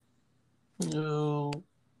Yo,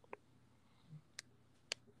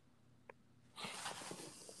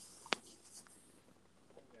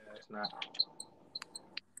 Yeah, it's not.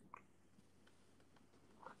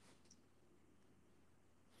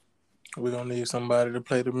 we gonna need somebody to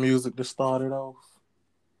play the music to start it off.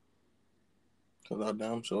 Cause I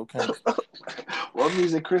damn sure can't. What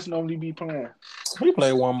music Chris normally be playing? We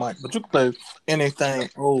play one mic, but you can play anything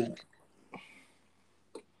old,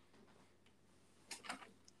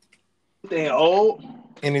 They old.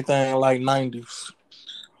 anything like '90s,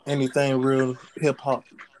 anything real hip hop.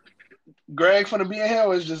 Greg finna be in here,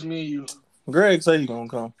 or it's just me and you? Greg say he gonna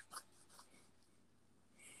come.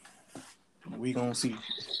 We gonna see.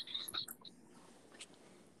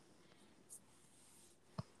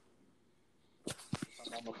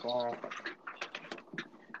 I'm on my phone.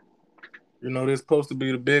 You know this supposed to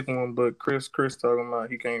be the big one, but Chris talking about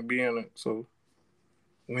he can't be in it, so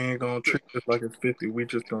we ain't gonna treat this like it's 50. We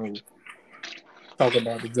just gonna talk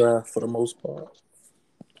about the draft for the most part.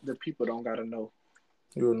 The people don't gotta know.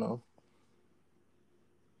 You know.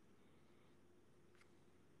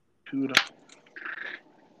 Computer.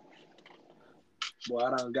 Boy,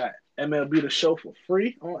 I done got MLB the Show for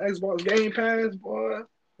free on Xbox Game Pass, boy.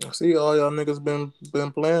 I see all y'all niggas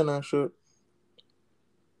been playing that shit.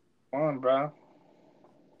 Come on, bro.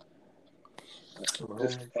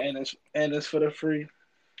 Just I'm and it's for the free,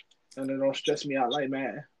 and it don't stress me out like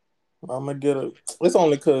man. gonna get it. It's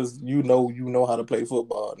only cause you know how to play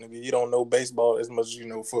football, nigga. You don't know baseball as much as you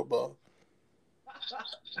know football.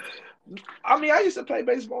 I mean, I used to play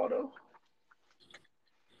baseball though.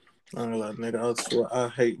 I ain't like nigga, I swear I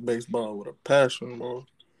hate baseball with a passion, bro.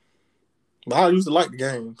 But I used to like the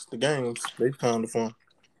games. The games, they kind of fun.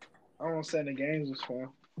 I don't say the games was fun.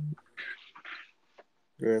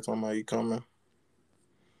 Yeah, talking about you coming.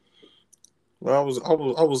 But I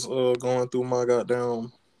was going through my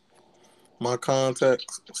goddamn my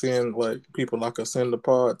contacts, seeing like people I could send the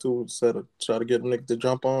pod to, instead of try to get a nigga to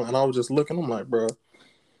jump on, and I was just looking. I'm like, bro,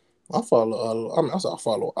 I follow. I mean, I said I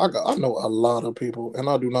follow. I know a lot of people, and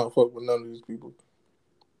I do not fuck with none of these people.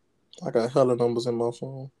 I got hella numbers in my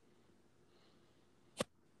phone.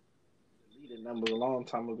 Deleted numbers a long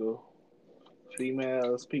time ago.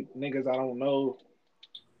 Females, people, niggas I don't know,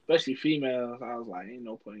 especially females. I was like, ain't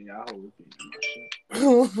no point in y'all hoes being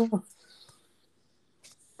my shit.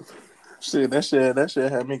 Shit, that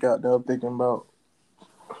shit had me goddamn thinking about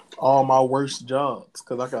all my worst jobs,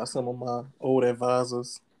 because I got some of my old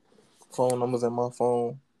advisors' phone numbers in my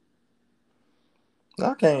phone.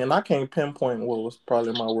 I can't pinpoint what was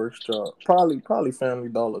probably my worst job. Probably Family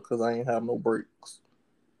Dollar, because I ain't have no breaks.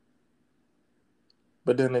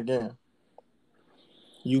 But then again,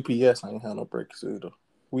 UPS I ain't had no breaks either.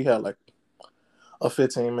 We had like a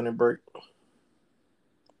 15-minute break.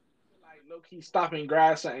 Like low key stop and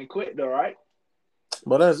grab something quick though, right?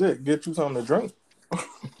 But that's it. Get you something to drink.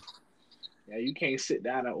 Yeah, you can't sit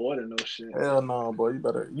down and order no shit. Hell no, boy.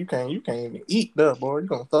 You can't even eat that, boy. You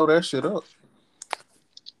gonna throw that shit up.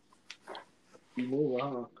 You moving,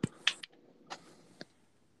 huh?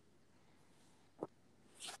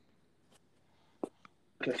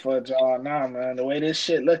 Looking for a job now, man. The way this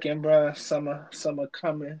shit looking, bro. Summer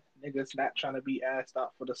coming. Niggas not trying to be asked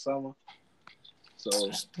out for the summer. So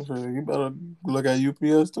So you better look at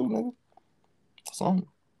UPS too, nigga. Something.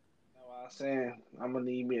 that's what I'm saying. I'm gonna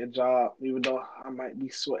need me a job, even though I might be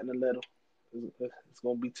sweating a little. It's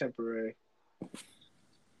gonna be temporary.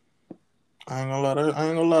 I ain't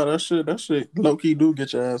gonna lie. That shit low key do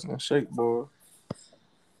get your ass in shape, boy.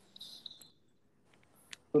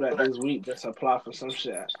 Do that this week. Just apply for some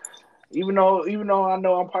shit. Even though I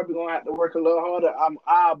know I'm probably gonna have to work a little harder,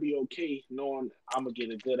 I'll be okay knowing I'm gonna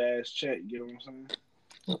get a good ass check. You know what I'm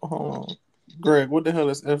saying? Hold on. Greg, what the hell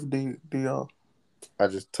is FDDR? I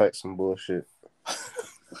just typed some bullshit.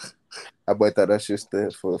 I bet that shit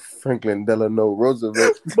stood for Franklin Delano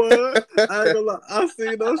Roosevelt. But I ain't gonna lie. I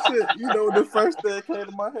seen those shit. You know, the first thing that came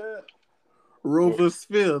to my head, Rover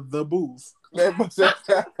Sphere, the boost. That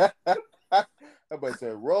boy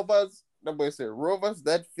said, robots. That boy said robots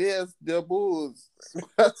that fears the bulls.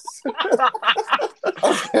 I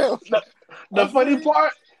said,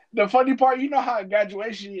 The funny part, you know how at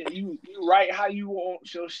graduation you write how you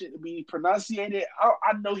want your shit to be pronunciated.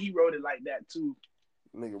 I know he wrote it like that too.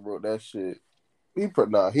 nigga wrote that shit. He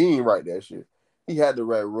ain't write that shit. He had to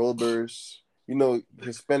write robbers. You know,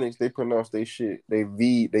 Hispanics, they pronounce they shit. They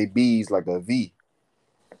B's like a V.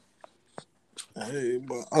 Hey,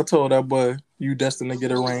 but I told that boy, you destined to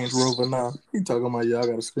get a Range Rover now. He talking about, yeah, I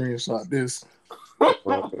gotta screenshot this.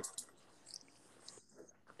 When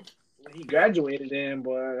he graduated, then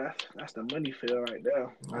boy, that's the money field right there.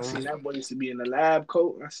 I seen that boy used to be in the lab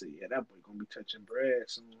coat. I said, yeah, that boy gonna be touching bread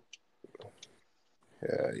soon.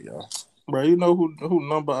 Yeah. Bro, you know who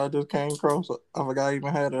number I just came across? I forgot I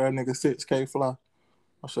even had it. That nigga 6K Fly.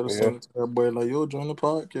 I should have sent it to that boy like, yo, join the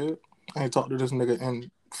podcast. I ain't talked to this nigga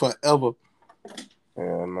in forever.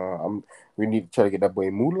 Yeah, no, we need to try to get that boy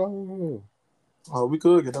Moolah. Oh, we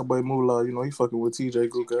could get that boy Moolah. You know, he fucking with TJ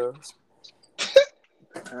Gook ass.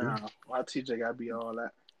 Why TJ gotta be all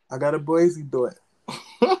that? I got a Brazy do it.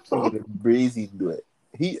 Breezy do it.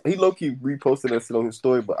 He low key reposted that shit on his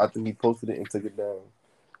story, but I think he posted it and took it down.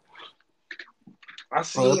 I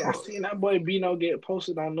seen that boy Bino get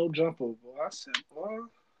posted on No Jumper, boy. I said, boy.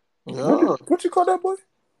 Yeah. What you call that boy?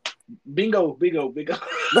 Bingo. You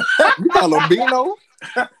call him Bino?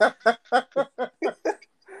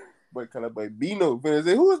 Boy, call that boy Bino.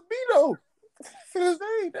 Who is Bino? His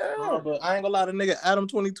name, damn. But I ain't gonna lie, the nigga Adam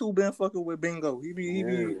 22 been fucking with Bingo. He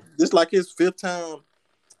be just like his 5th time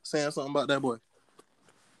saying something about that boy.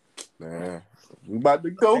 Man, we about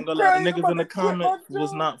to go. I ain't gonna lie, the niggas in the comments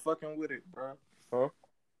was not fucking with it, bro. Huh?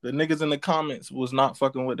 The niggas in the comments was not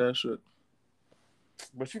fucking with that shit.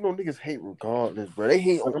 But you know, niggas hate regardless, bro. They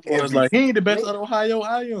hate on everything. Like, he ain't the best out of Ohio,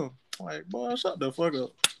 I am. Like, boy, shut the fuck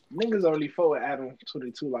up. Niggas only forward Adam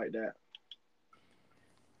 22 like that.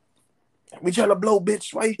 We trying to blow,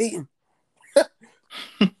 bitch. Why you hating?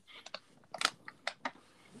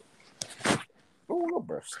 Oh,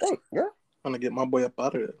 bro, stink, yeah. I'm gonna get my boy up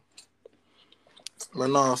out of there. But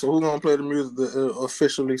nah, so who gonna play the music to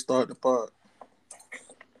officially start the pod?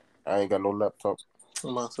 I ain't got no laptop.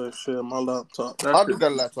 I'm about to say, shit, my laptop. I just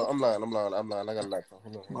got a laptop. I'm lying. I got a laptop.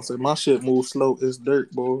 I said, my shit moves slow. It's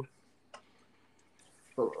dirt, boy.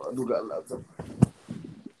 Oh, I do got a laptop.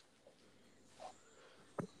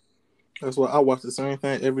 That's why I watch the same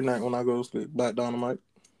thing every night when I go to sleep. Black Dynamite.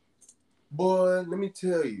 Boy, let me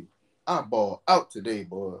tell you. I balled out today,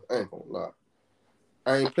 boy. I ain't gonna lie.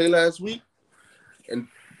 I ain't play last week. And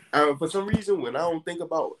for some reason, when I don't think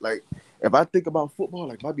about, like, if I think about football,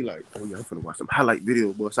 like, I'd be like, oh, yeah, I'm finna watch some highlight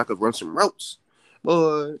videos, boy, so I could run some routes.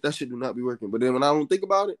 Boy, that shit do not be working. But then when I don't think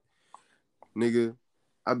about it, nigga,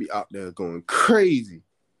 I be out there going crazy.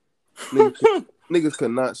 Niggas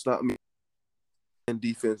could not stop me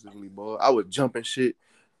defensively, boy. I would jump and shit.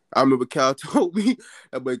 I remember Cal told me,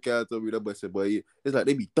 that boy said, boy, it's like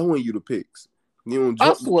they be throwing you the picks. You don't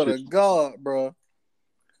jump. I swear to God, bro.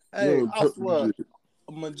 Hey, I swear.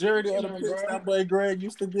 A majority of the picks that boy Greg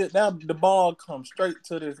used to get, the ball come straight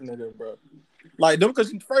to this nigga, bro. Like, them,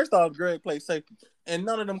 because first off, Greg played safety, and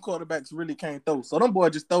none of them quarterbacks really can't throw. So them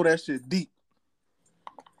boys just throw that shit deep.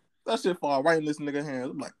 That shit fall right in this nigga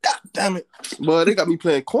hands. I'm like, God damn it. Boy, they got me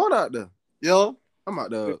playing corner out there. Yo. I'm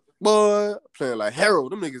out there, boy, playing like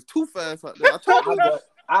Harold. Them niggas too fast out there. I told you.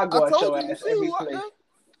 I go at your ass every play.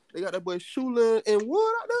 They got that boy Shula and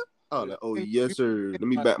Wood out there. Oh, like, oh yes, sir. Let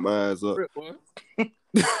me back my ass up.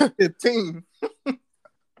 15.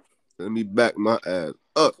 Let me back my ass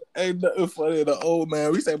up. Ain't nothing funny. The old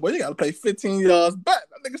man, we say, boy, you gotta play 15 yards back.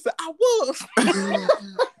 That nigga said, I was.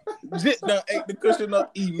 Jit done ate the cushion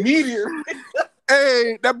up immediately.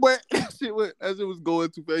 Hey, that boy, shit was, as it was going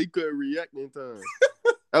too fast, he couldn't react in time.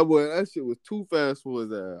 That shit was too fast for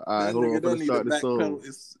his ass. All right, hold on, I'm gonna start the song.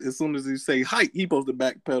 As soon as he say height, he supposed to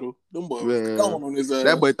backpedal. Them boys was gone on his ass.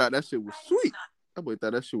 That boy thought that shit was sweet. That boy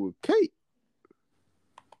thought that shit was cake.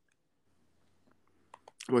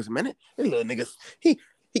 Wait a minute, that little nigga, he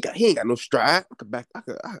ain't got no stride. I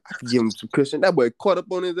could give him some cushion. That boy caught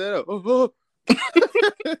up on his ass.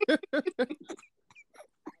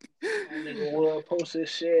 That nigga Wood post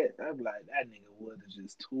this shit. I'm like, that nigga Wood is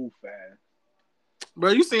just too fast.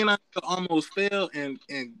 Bro, you seen that almost fell and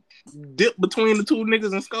dipped between the two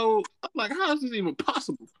niggas and scored? I'm like, how is this even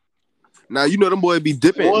possible? Now you know them boys be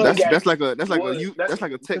dipping. That's like a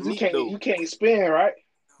technique though. You can't spin, right?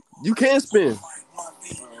 You can spin.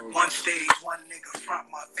 One stage, one nigga front,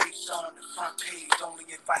 my face on the front page. Only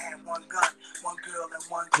if I had one gun, one girl, and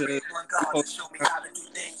one trade, one God to show me how to do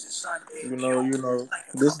things in Sunday. You know.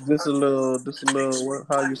 This a little. What,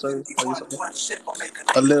 how you say?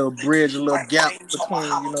 A little bridge, a little gap between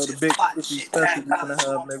the big 50 special we're gonna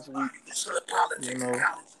have next week. You know,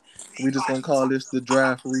 we just gonna call this the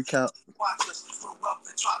draft recap.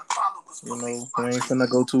 You know, we ain't finna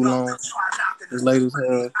go too long. It's late as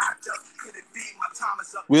hell.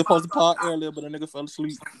 We were supposed to pod earlier, but a nigga fell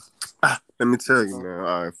asleep. Let me tell you, man.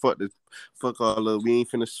 All right, fuck all of. We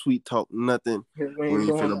ain't finna sweet talk nothing. We ain't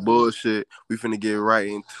finna bullshit. We finna get right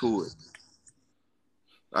into it.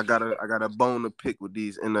 I got a bone to pick with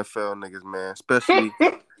these NFL niggas, man. Especially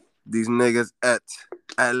these niggas at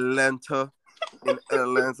Atlanta. In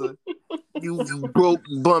Atlanta. You broke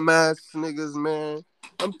bum ass niggas, man.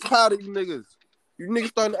 I'm tired of you niggas. You niggas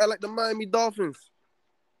starting to act like the Miami Dolphins.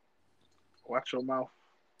 Watch your mouth.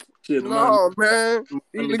 Shit, No, man.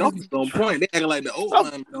 Miami Dolphins on point. They acting like the old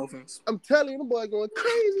Miami Dolphins. I'm telling you, them boys going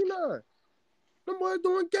crazy now. Them boys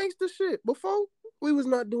doing gangster shit. Before, we was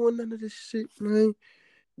not doing none of this shit, man.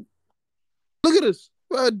 Look at us.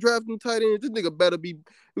 We're drafting tight end. This nigga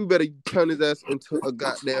we better turn his ass into a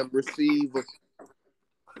goddamn receiver.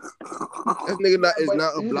 That nigga is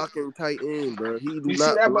not a blocking tight end, bro. He do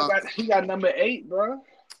not block. He got number 8, bro.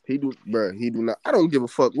 He do not. I don't give a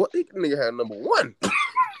fuck what nigga had number 1.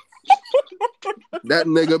 That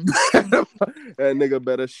nigga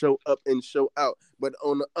better show up and show out. But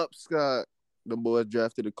on the upside, the boy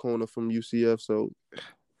drafted a corner from UCF, so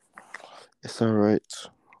it's all right.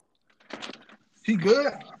 He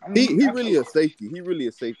good. He really a safety. He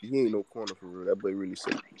ain't no corner for real. That boy really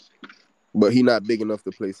safety. But he not big enough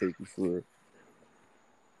to play safety for real.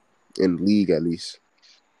 In the league, at least.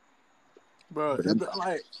 Bro,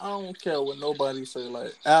 like, I don't care what nobody say.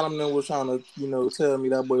 Like, Adam then was trying to, tell me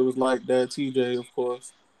that boy was like that. TJ, of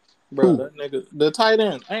course. Bro, that nigga, the tight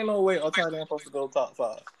end. Ain't no way a tight end supposed to go top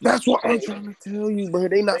 5. That's what I'm trying to tell you, bro.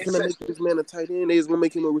 They not gonna make this man a tight end. They just gonna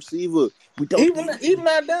make him a receiver. We don't even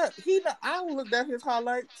at that. I looked at his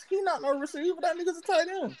highlights. He not no receiver. That nigga's a tight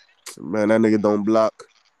end. Man, that nigga don't block.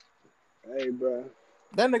 Hey, bro.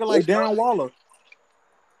 That nigga like Darren Waller.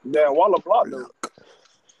 Darren Waller block though.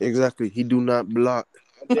 Exactly. He do not block.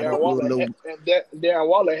 Darren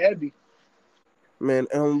Waller heavy. Man,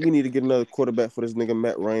 we need to get another quarterback for this nigga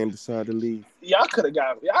Matt Ryan decide to leave. Y'all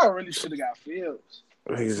really should have got Fields.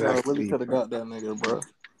 Exactly. Y'all really could have got that nigga, bro.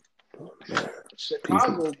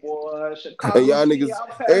 Chicago, boy. Hey, y'all niggas,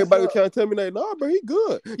 everybody trying to tell me that, nah, bro, he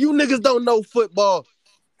good. You niggas don't know football.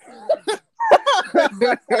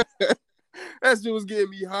 That shit was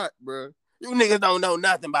getting me hot, bro. You niggas don't know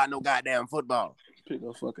nothing about no goddamn football. Pick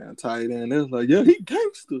a fucking tight end. It was like, yeah, he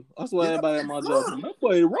gangster. That's why everybody at my job. That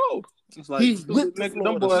boy raw. It's like,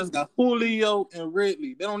 them boys got Julio and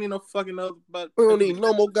Ridley. They don't need no fucking other. We don't need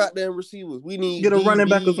no more goddamn receivers. We need get a running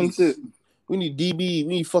back or some shit. We need DB.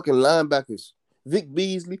 We need fucking linebackers. Vic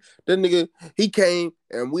Beasley, that nigga, he came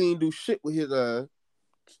and we ain't do shit with his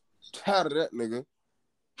tired of that nigga.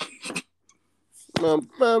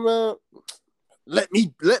 Man, let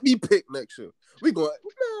me pick next year. We going.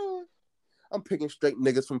 Nah, I'm picking straight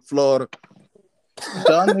niggas from Florida.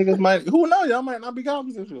 Y'all niggas might. Who knows? Y'all might not be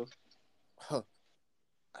garbage this year. Huh.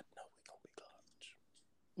 I know we gonna be garbage.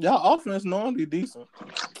 Y'all offense normally decent.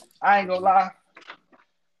 I ain't gonna lie.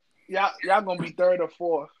 Y'all gonna be 3rd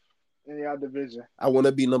or 4th in y'all division. I want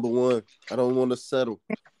to be number 1. I don't want to settle.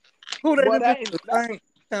 Who they?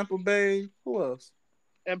 Tampa Bay. Who else?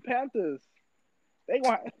 And Panthers.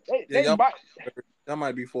 Y'all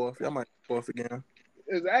might be 4th. Y'all might be 4th again.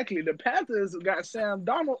 Exactly. The Panthers got Sam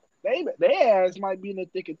Darnold. Their ass might be in the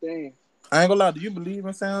thick of things. I ain't gonna lie. Do you believe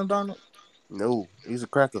in Sam Darnold? No, he's a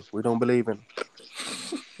cracker. We don't believe in him.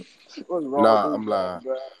 What's wrong Nah, I'm lying.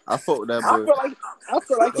 Bro? I fuck with that boy. I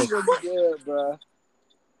feel like he's gonna be good, bro.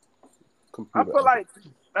 I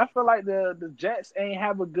feel like the Jets ain't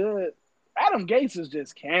have a good. Adam Gates is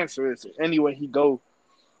just cancerous anywhere he go.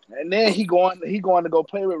 And then he going to go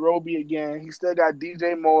play with Roby again. He still got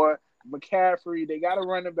DJ Moore, McCaffrey. They got a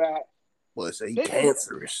running back. Boy, say he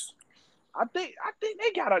cancerous. I think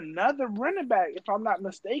they got another running back, if I'm not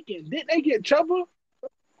mistaken. Didn't they get Chuba?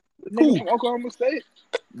 The nigga from Oklahoma State?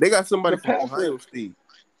 They got somebody from Ohio State.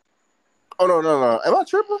 Oh, no. Am I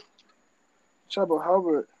tripping? Chuba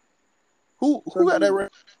Hubbard. Who got that running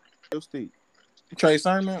Ohio State? Trey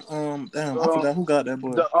Sermon. Damn, I forgot who got that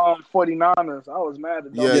boy. The 49ers. I was mad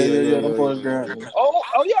at them. Yeah. Them boys got it.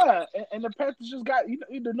 Oh yeah. And the Panthers just got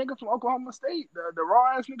the nigga from Oklahoma State, the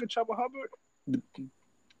raw ass nigga Chuba Hubbard.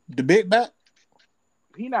 The big back?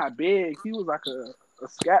 He not big. He was like a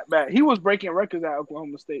scat back. He was breaking records at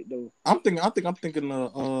Oklahoma State though. I'm thinking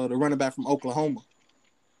the running back from Oklahoma.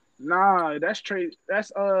 Nah, that's Trey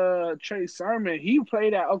Sermon. He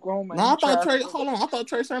played at Oklahoma. No, I thought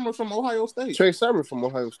Trey Sermon was from Ohio State. Trey Sermon from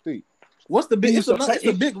Ohio State. What's the big? It's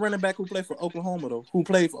a big running back who played for Oklahoma though. Who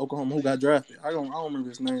played for Oklahoma? Who got drafted? I don't remember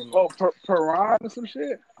his name. Oh, Perron or some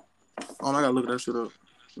shit. Oh, I gotta look that shit up.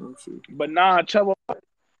 Oh, shit. But nah, Chuba.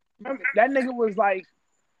 Remember, that nigga was like,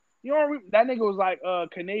 that nigga was like a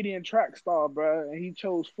Canadian track star, bro, and he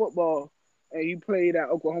chose football, and he played at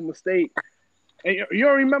Oklahoma State. And you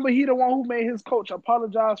don't remember he the one who made his coach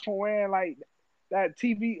apologize for wearing like that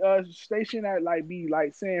TV station that like be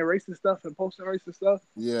like saying racist stuff and posting racist stuff?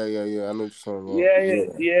 Yeah. I know what you're talking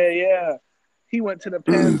about. Yeah. He went to the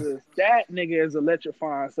Panthers. That nigga is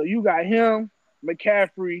electrifying. So you got him,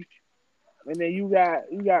 McCaffrey, and then you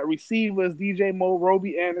got receivers DJ Moore,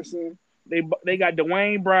 Roby Anderson, They got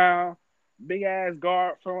Dwayne Brown, big ass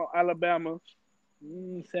guard from Alabama.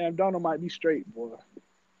 Sam Darnold might be straight, boy.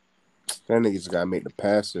 That nigga just gotta make the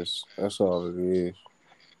passes. That's all it is.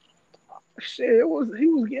 Shit, he was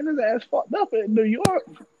getting his ass fucked up in New York.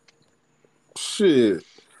 Shit.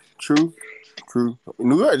 True.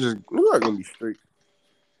 New York gonna be straight.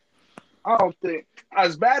 I don't think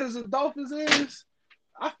as bad as the Dolphins is.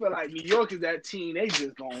 I feel like New York is that team. They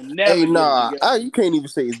just gonna never. Hey, nah, you can't even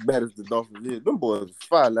say as bad as the Dolphins is. Them boys was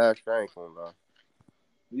fire last year. I ain't gonna lie.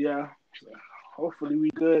 Yeah. Hopefully we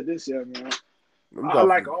good this year, man. I Dolphins.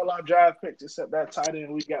 like all our draft picks except that tight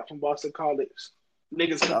end we got from Boston College.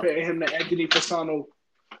 Niggas comparing him to Anthony Fasano.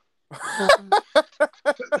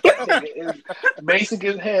 Basic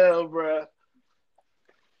as hell, bro.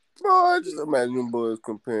 Boy, just imagine them boys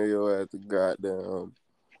comparing your ass to goddamn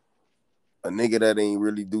a nigga that ain't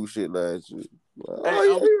really do shit last year.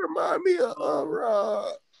 He remind me of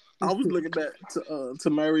Rob. I was looking back to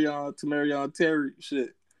Marion Terry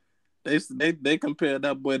shit. They compared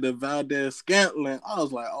that boy to Valdez Scantling. I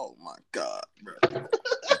was like, oh my god, bro.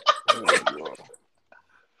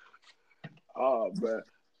 Oh, bro.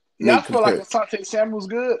 Yeah, I feel like Asante Samuel's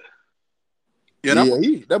good. Yeah,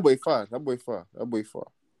 that boy fine. That boy fine.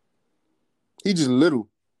 He just little.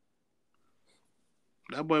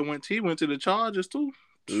 That boy went to the Chargers too.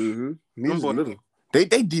 Mm-hmm. He's little. They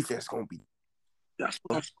defense gonna be. That's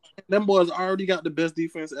what them boys already got the best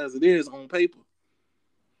defense as it is on paper.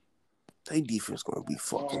 They defense gonna be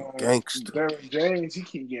fucking gangster. Derrick James, he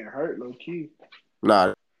keep getting hurt low key.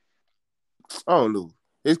 Nah, I don't know.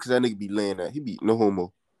 It's because that nigga be laying that. He be no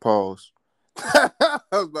homo. Pause. I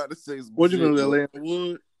was about to say some what you shit, gonna laying that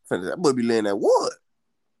wood? That boy be laying that wood.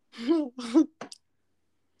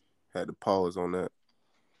 Had to pause on that.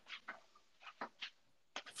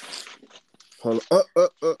 Hold on.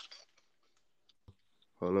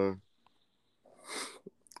 Hold on.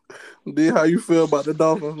 D, how you feel about the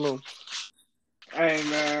Dolphins, Lou? Hey,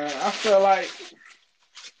 man, I feel like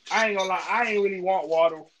I ain't gonna lie, I ain't really want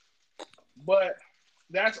Waddle, but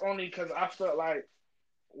that's only because I felt like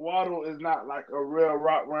Waddle is not like a real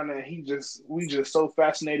route runner. We just so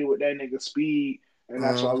fascinated with that nigga speed, and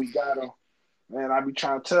that's why we got him. Man, I be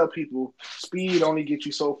trying to tell people, speed only get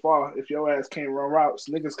you so far. If your ass can't run routes,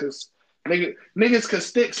 niggas could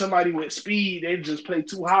stick somebody with speed. They just play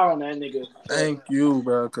too high on that nigga. Thank you,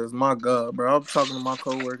 bro. Cause my God, bro, I was talking to my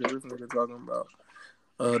coworker. This nigga talking about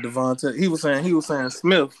Devontae. He was saying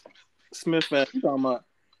Smith, he talking about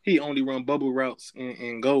he only run bubble routes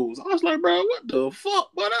and goals. I was like, bro, what the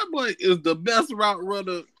fuck? Boy, that boy is the best route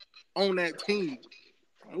runner on that team.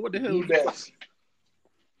 Like, what the hell? He best.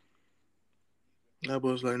 That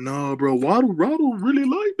boy's like, no, bro, Waddle really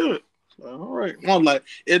like that. Like, all right. I'm like,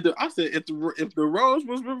 if the roles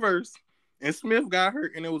was reversed and Smith got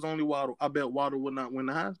hurt and it was only Waddle, I bet Waddle would not win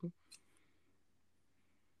the Heisman.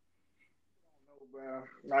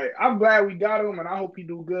 Like, I'm glad we got him, and I hope he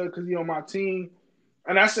do good because he on my team.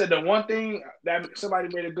 And I said the one thing that somebody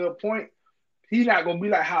made a good point. He's not gonna be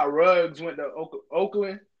like how Ruggs went to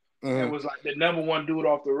Oakland and was like the number one dude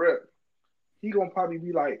off the rip. He gonna probably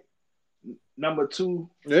be like number 2.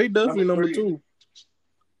 Yeah, he definitely number 2.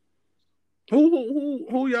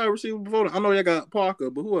 Who y'all received before that? I know y'all got Parker,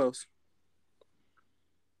 but who else?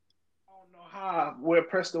 I don't know where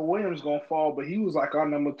Preston Williams gonna fall, but he was like our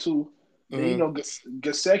number 2. Then, you know,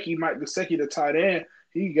 Gesicki, Mike Gesicki, the tight end,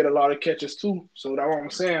 he can get a lot of catches too. So that's what I'm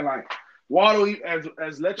saying. Like Waddle,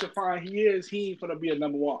 as electrifying he is, he ain't gonna be a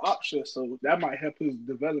number 1 option. So that might help his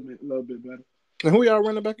development a little bit better. And who y'all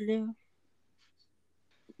running back again?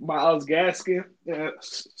 Myles Gaskin,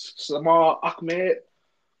 Samal Ahmed.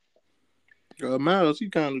 Miles, he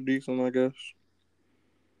kind of decent, I guess.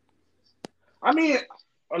 I mean,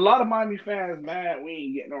 a lot of Miami fans mad we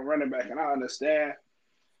ain't getting no running back, and I understand.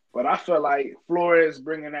 But I feel like Flores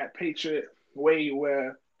bringing that Patriot way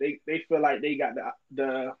where they feel like they got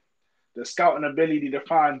the scouting ability to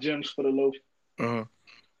find gems for the low. I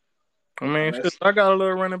mean, I got a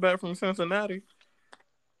little running back from Cincinnati.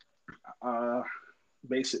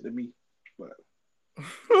 Basic to me, but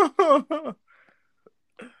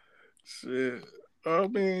shit. I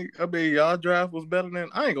mean, y'all draft was better than.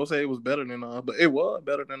 I ain't gonna say it was better than ours, but it was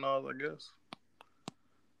better than ours, I guess.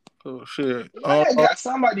 Oh shit! I got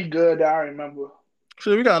somebody good that I remember.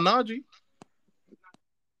 Shit, we got Najee. I'm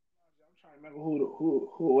trying to remember who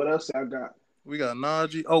what else I got. We got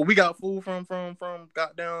Najee. Oh, we got fool from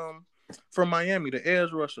goddamn from Miami, the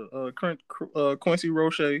edge rusher, Quincy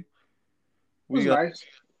Roche. Nice.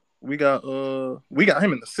 We got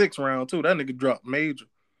him in the 6th round too. That nigga dropped major.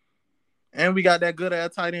 And we got that good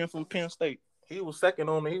ass tight end from Penn State. He was second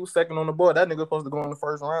on the board. That nigga supposed to go in the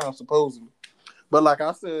first round, supposedly. But like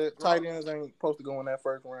I said, tight ends ain't supposed to go in that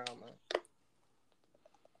first round, man. I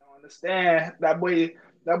don't understand. That boy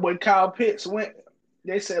Kyle Pitts went.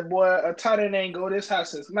 They said, boy, a tight end ain't go this high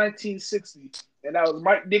since 1960. And that was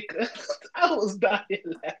Mike Dick. I was dying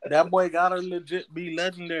laughing. That boy gotta legit be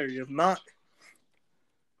legendary. If not,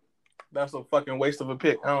 that's a fucking waste of a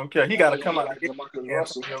pick. I don't care. He gotta come out like and Jamarcus get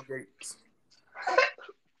Russell. Antonio Gates.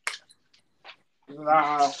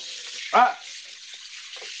 Nah, I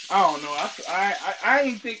don't know. I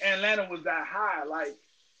didn't think Atlanta was that high. Like,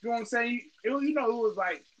 you know what I'm saying? It was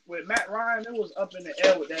like with Matt Ryan, it was up in the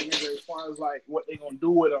air with that nigga as far as like what they gonna do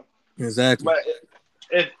with him. Exactly. But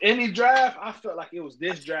if any draft, I felt like it was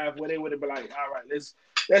this draft where they would have been like, all right, let's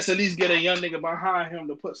at least get a young nigga behind him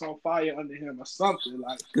to put some fire under him or something.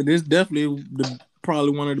 Like, cause this definitely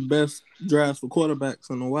probably one of the best drafts for quarterbacks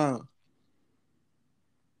in a while.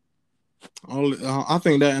 I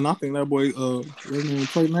think that boy, his name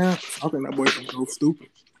Trey Lance. I think that boy's gonna go stupid.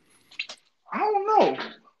 I don't know.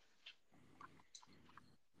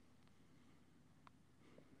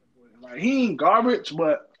 Like, he ain't garbage,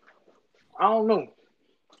 but I don't know.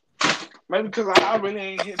 Maybe because I really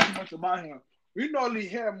ain't hear too much about him. We normally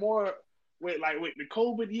hear more with the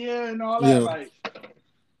COVID year and all that. Yeah. Like,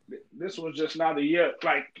 this was just not a year.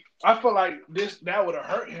 Like, I feel like that would have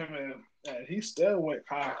hurt him, and he still went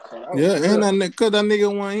high. Yeah, and that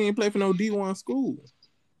nigga he ain't play for no D1 school.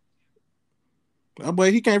 That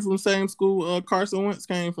boy, he came from the same school Carson Wentz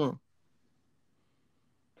came from.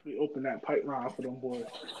 We opened that pipeline for them boys.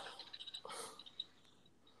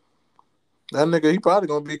 That nigga, he probably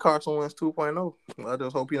gonna be Carson Wentz 2.0. I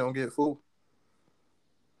just hope he don't get fooled.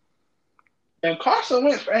 And Carson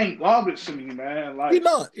Wentz ain't garbage to me, man. Like, He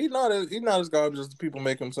not as garbage as the people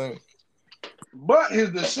make him seem. But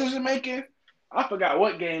his decision making, I forgot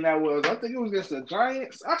what game that was. I think it was against the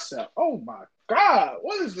Giants. I said, "Oh my god,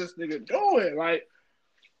 what is this nigga doing?" Like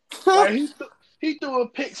he threw a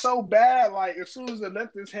pick so bad. Like, as soon as it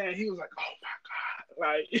left his hand, he was like, "Oh my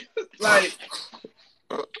god!" Like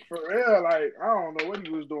for real. Like, I don't know what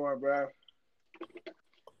he was doing, bro.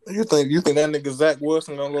 You think that nigga Zach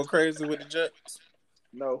Wilson gonna go crazy with the Jets?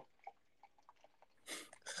 No.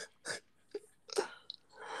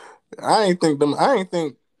 I ain't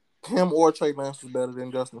think him or Trey Lance was better than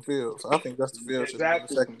Justin Fields. I think Justin Fields should be the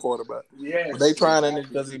second quarterback. Yes, but they trying that nigga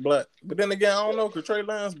because he black. But then again, I don't know because Trey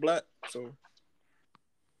Lance black, so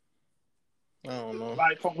I don't know.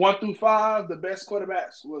 Like, from 1 through 5, the best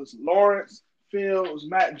quarterbacks was Lawrence, Fields,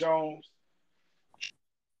 Matt Jones.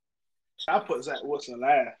 I put Zach Wilson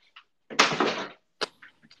last.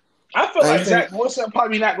 I feel like Zach Wilson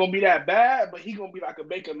probably not gonna be that bad, but he gonna be like a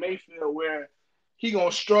Baker Mayfield where he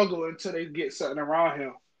gonna struggle until they get something around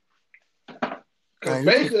him. Because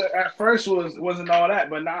Baker at first wasn't all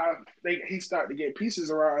that, but now he started to get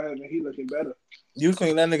pieces around him and he looking better. You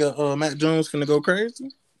think that nigga Matt Jones finna go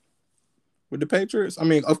crazy with the Patriots? I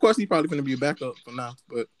mean, of course he probably finna be a backup for now,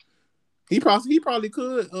 but he probably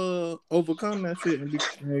could overcome that shit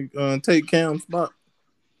and take Cam's spot.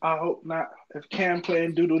 I hope not. If Cam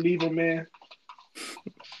playing Doodle Lieberman,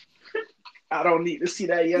 I don't need to see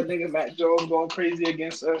that young nigga Matt Jones going crazy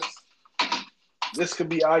against us. This could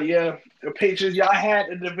be our year. The Patriots, y'all had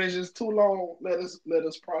the divisions too long. Let us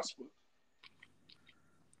prosper.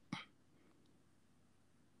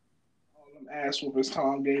 All them ass whoopers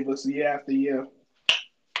Tom gave us year after year.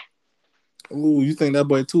 Ooh, you think that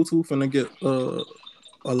boy Tutu finna get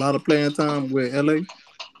a lot of playing time with LA?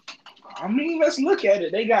 I mean, let's look at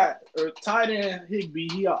it. They got tight end Higbee.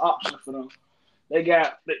 He an option for them. They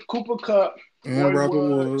got the Cooper Kupp and Robert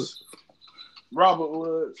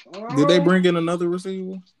Woods. Did they bring in another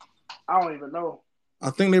receiver? I don't even know.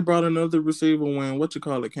 I think they brought another receiver when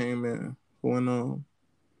came in when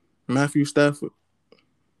Matthew Stafford.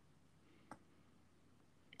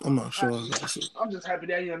 I'm not sure. I'm just happy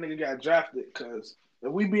that young nigga got drafted because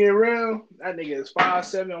if we being real, that nigga is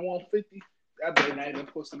 5'7", 150. That boy not even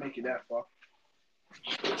supposed to make it that far.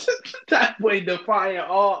 That boy defying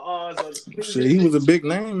all odds. Shit, he was a big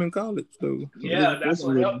name in college, though. Yeah, that's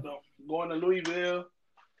what helped him. Going to Louisville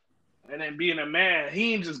and then being a man.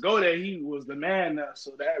 He didn't just go there. He was the man now,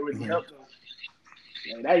 so that really helped him.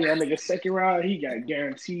 Man, that young nigga second round, he got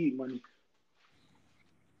guaranteed money.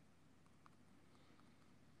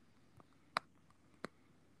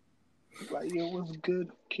 Like, yo, what's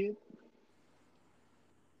good, kid?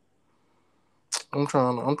 I'm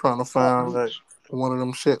trying to find like one of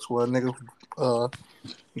them shits where niggas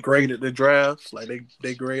graded the drafts, like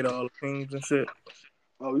they grade all the teams and shit.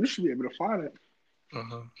 Oh, you should be able to find it.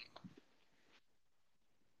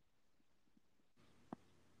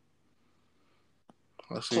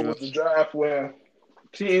 I see So that. with the draft where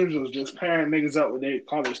teams was just pairing niggas up with their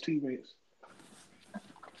college teammates.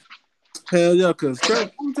 Hell yeah, cause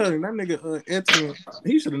Trevor, I'm telling you, that nigga Etienne,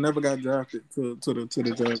 he should have never got drafted to the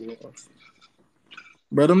Jaguars.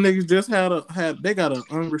 But them niggas just they got an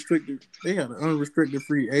unrestricted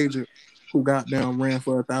free agent who got down ran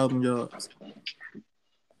for 1,000 yards.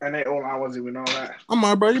 And they O-line wasn't even on that. I'm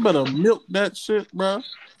like, bro, you better milk that shit, bro.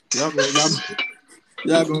 Y'all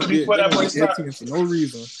gonna Before that boy get start, Etienne for no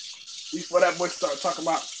reason. before that boy start talking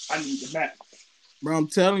about, I need the map. Bro, I'm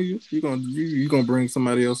telling you, you gonna bring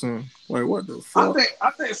somebody else in. Like, what the fuck?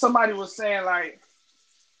 I think somebody was saying like,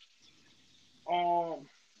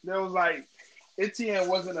 there was like Etienne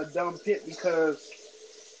wasn't a dumb pick because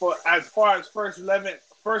for as far as first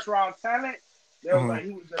round talent, there was like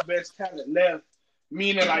he was the best talent left.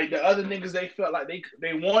 Meaning like the other niggas they felt like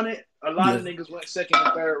they wanted, a lot of niggas went second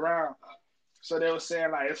and third round. So they were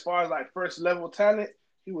saying like as far as like first level talent,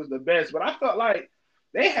 he was the best. But I felt like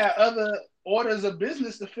they had other orders of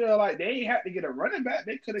business to feel like they ain't had to get a running back.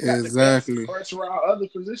 They could have got the best first round other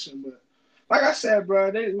position. But like I said, bro,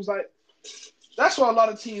 it was like that's what a lot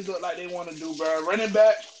of teams look like they want to do, bro. Running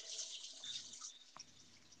back.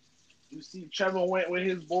 You see Trevor went with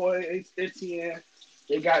his boy Etienne.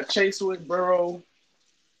 They got Chase with Burrow,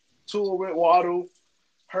 Tua with Waddle,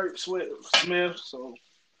 Hurts with Smith. So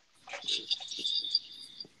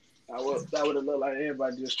that would have looked like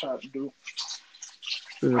everybody just tried to do.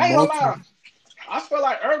 I ain't gonna lie. I feel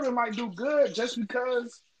like Urban might do good just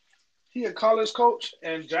because he a college coach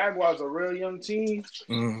and Jaguars a real young team.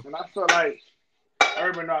 And I feel like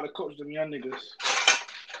Urban know how to coach them young niggas.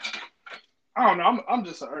 I don't know. I'm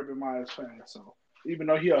just an Urban Myers fan. So even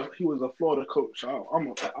though he was a Florida coach, I'm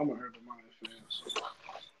an Urban Myers fan. So.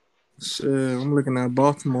 Shit, I'm looking at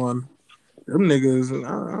Baltimore. Them niggas,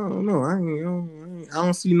 I don't know. I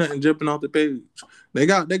don't see nothing jumping off the page. They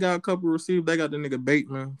got a couple receivers. They got the nigga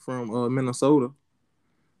Bateman from Minnesota,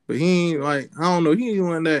 but he ain't like I don't know. He ain't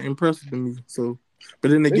one that impressive to me. So,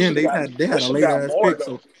 but then again, they had a late ass pick.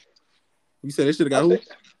 Though. So you said they should have got who?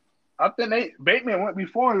 I think Bateman went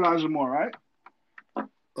before Elijah Moore, right?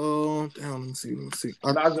 Damn. Let me see.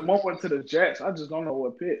 Elijah Moore went to the Jets. I just don't know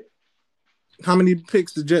what pick. How many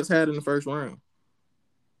picks the Jets had in the first round?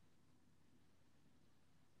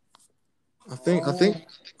 I think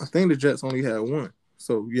the Jets only had one.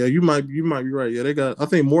 So yeah, you might be right. Yeah, I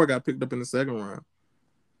think Moore got picked up in the second round.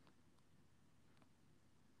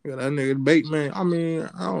 Yeah, that nigga Bateman. I mean,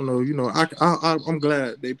 I don't know. You know, I'm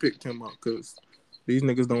glad they picked him up because these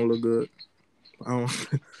niggas don't look good.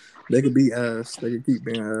 They could be ass. They could keep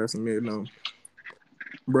being ass and mid no.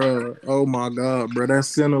 Bruh, oh my god, bro. That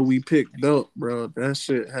center we picked up, bro. That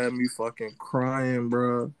shit had me fucking crying,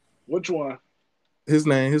 bro. Which one? His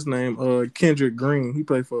name, Kendrick Green. He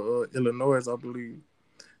played for Illinois, I believe.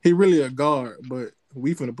 He really a guard, but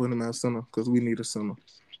we finna put him at center because we need a center.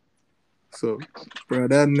 So, bro,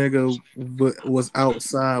 that nigga was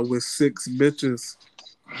outside with 6 bitches.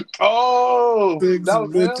 Oh, 6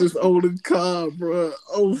 bitches on the car, bro.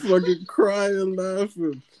 I'm fucking crying,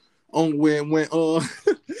 laughing. On when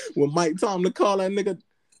Mike Tomlin called that nigga,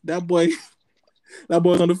 that boy's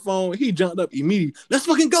on the phone. He jumped up immediately. Let's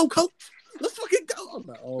fucking go, coach. Let's fucking go. I'm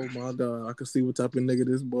like, oh my god, I can see what type of nigga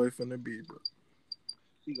this boy finna be, bro.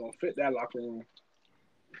 He gonna fit that locker room.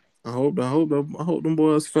 I hope them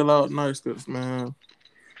boys fill out nice, cause man,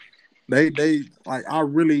 they like I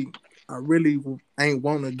really ain't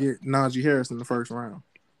want to get Najee Harris in the first round.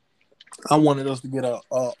 I wanted us to get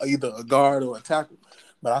either a guard or a tackle,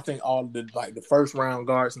 but I think all the first round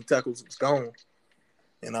guards and tackles was gone,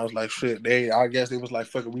 and I was like, shit. I guess it was like,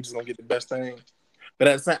 fuck it, we just gonna get the best thing. But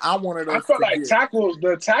at the same, I felt like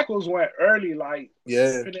the tackles went early, like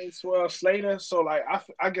Penei Sewell, Slater. So like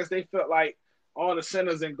I guess they felt like all the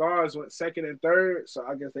centers and guards went second and third. So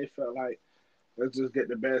I guess they felt like let's just get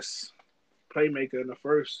the best playmaker in the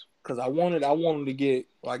first. Because I wanted to get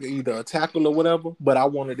like either a tackle or whatever, but I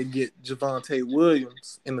wanted to get Javonte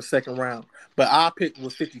Williams in the second round. But our pick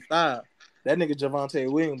was 55. That nigga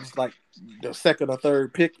Javonte Williams was like the second or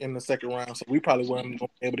third pick in the second round, so we probably weren't going to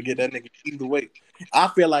be able to get that nigga either way. I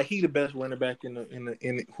feel like he the best running back in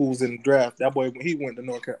who's in the draft. That boy, when he went to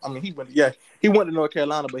North Carolina, I mean he went to North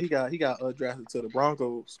Carolina, but he got drafted to the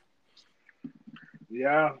Broncos.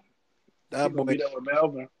 Yeah, that boy beat up with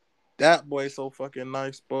Melvin. That boy so fucking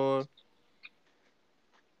nice, boy.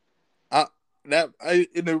 In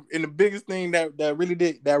the biggest thing that really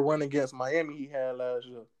did that run against Miami he had last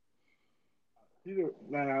year.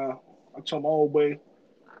 Man, I told my old boy,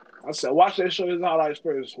 I said, watch that show his highlights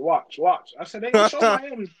first. Watch. I said, they gonna show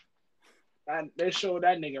Miami. They showed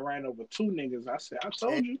that nigga ran over 2 niggas. I said, I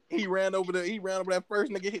told And you. he ran over that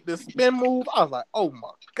first nigga, hit the spin move. I was like, oh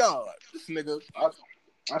my God, this nigga.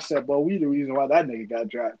 I said, boy, we the reason why that nigga got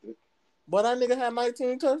drafted. But that nigga had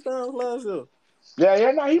 19 touchdowns last year.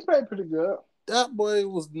 Yeah, no, he played pretty good. That boy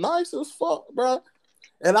was nice as fuck, bro.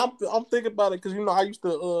 And I'm thinking about it because I used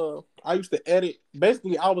to edit.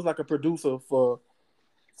 Basically, I was like a producer for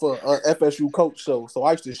FSU coach show. So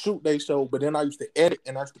I used to shoot they show, but then I used to edit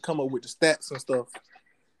and I used to come up with the stats and stuff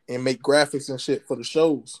and make graphics and shit for the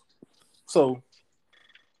shows. So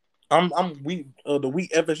the week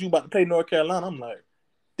FSU about to play North Carolina, I'm like,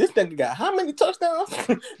 this nigga got how many touchdowns?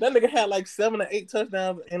 That nigga had like 7 or 8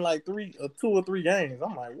 touchdowns in like 2 or 3 games.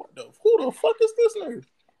 I'm like, who the fuck is this nigga?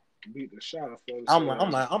 Beat the shot of Florida State.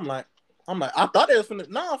 I'm like, I thought it was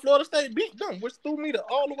finna. Florida State beat them, which threw me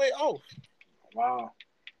all the way off. Wow.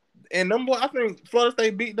 And number, I think Florida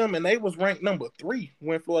State beat them, and they was ranked number 3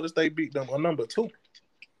 when Florida State beat them, or number 2.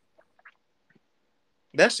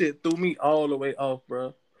 That shit threw me all the way off,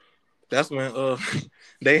 bro. That's when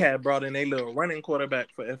they had brought in a little running quarterback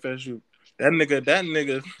for FSU. That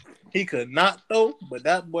nigga, he could not throw, but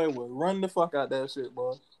that boy would run the fuck out that shit,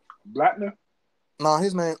 boy. Blackman? Nah,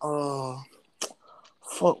 his name,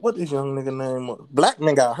 fuck, what this young nigga name was?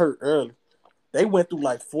 Blackman got hurt early. They went through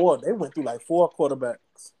like 4 quarterbacks.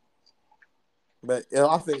 But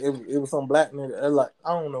I think it was some black nigga. Like,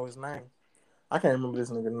 I don't know his name. I can't remember this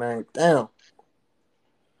nigga's name. Damn.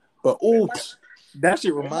 But that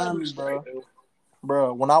shit remind me, bro.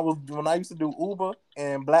 Bro, when I used to do Uber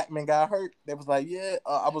and Blackman got hurt, they was like, yeah,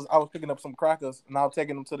 I was picking up some crackers and I was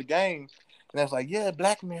taking them to the game, and they was like, yeah,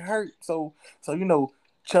 Blackman hurt, so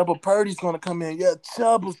Chubba Purdy's gonna come in. Yeah,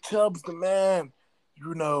 Chubb's the man.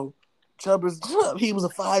 Chubb, he was a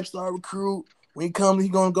 5-star recruit. When he comes, he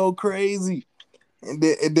gonna go crazy. And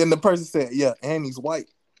then the person said, yeah, and he's white.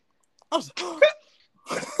 I was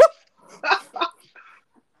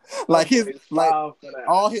like,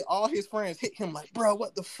 all his friends hit him like, bro,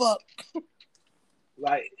 what the fuck?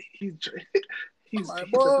 Like he's like, a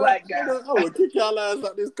black guy. I would kick y'all ass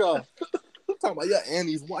out this car. I'm talking about, yeah, and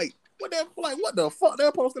he's white. What the fuck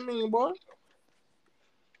that supposed to mean, boy?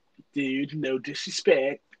 Dude, no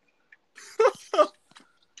disrespect.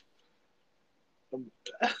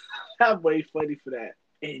 I'm way funny for that.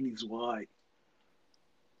 And he's white.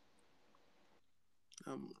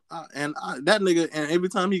 That nigga, and every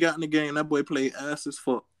time he got in the game, that boy played ass as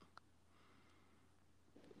fuck.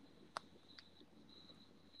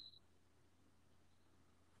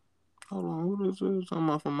 Hold on, who is this? I'm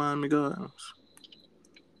off of Miami Gardens.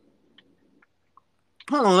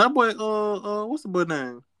 Hold on, that boy, what's the boy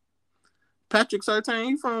name? Patrick Surtain.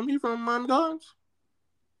 He from Miami Gardens.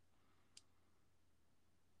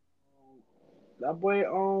 That boy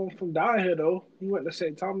from down here though. He went to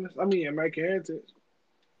St. Thomas. I mean American Heritage.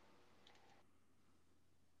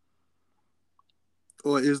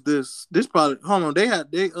 Or is this probably, hold on,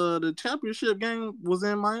 the championship game was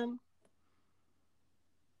in Miami?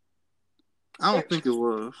 I don't think it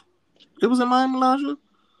was. It was in Miami last year?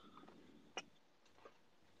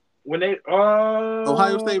 When they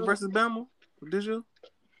Ohio State versus Bama this year?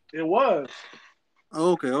 It was.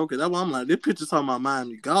 Oh, okay. That's why I'm like, this picture's talking about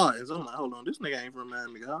Miami Gardens. I'm like, hold on, this nigga ain't from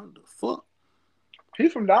Miami Gardens. The fuck?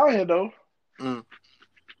 He's from down here though.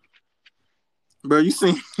 Bro, you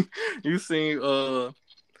seen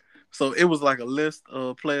so it was like a list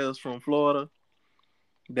of players from Florida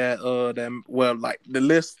that like the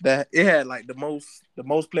list that it had like the most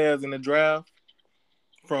players in the draft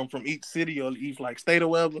from each city or each like state or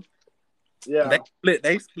whatever. Yeah.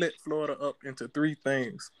 They split Florida up into 3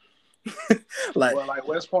 things. like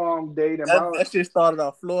West Palm, Dade, and that shit started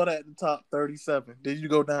off Florida at the top 37. Then you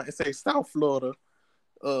go down, it say South Florida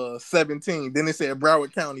 17. Then it said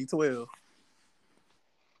Broward County 12.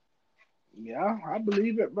 Yeah, I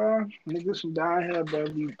believe it, bro. Niggas from down here, bro,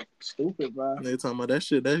 be stupid, bro. They talking about that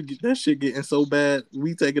shit. That shit getting so bad.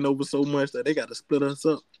 We taking over so much that they got to split us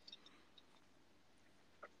up.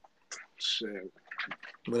 Shit.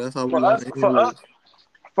 But that's how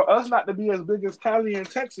for us not to be as big as Cali and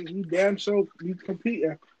Texas, we damn sure be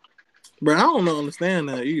competing. Bro, I don't understand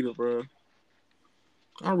that either, bro.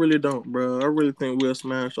 I really don't, bro. I really think we'll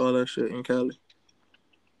smash all that shit in Cali.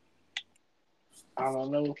 I don't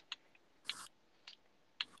know.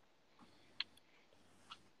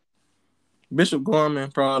 Bishop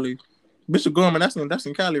Gorman, probably. Bishop Gorman, that's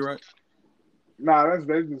in Cali, right? Nah, that's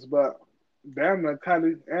Vegas, but damn near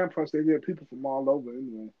Cali, and plus they get people from all over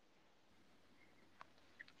anyway.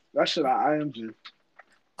 That shit at IMG.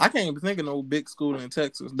 I can't even think of no big school in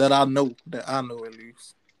Texas that I know at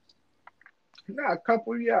least. Yeah, a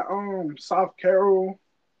couple. Yeah, South Carroll.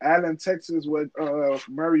 Allen, Texas, where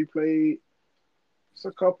Murray played. It's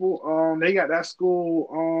a couple. They got that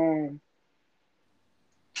school.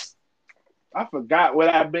 I forgot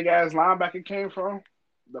where that big ass linebacker came from.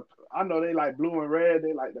 I know they like blue and red.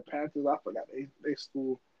 They like the Panthers. I forgot they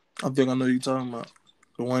school. I think I know you talking about.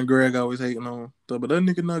 The one Greg always hating on. But that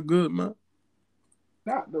nigga not good, man.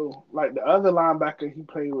 Not though. Like the other linebacker he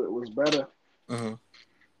played with was better. Uh-huh.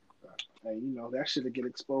 And you know that shit get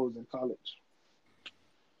exposed in college.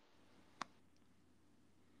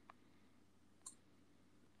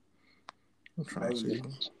 I'm trying to see.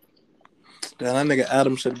 Damn, that nigga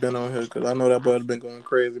Adam should have been on here because I know that boy's been going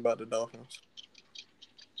crazy about the Dolphins.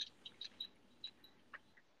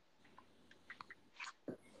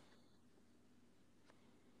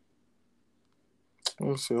 Let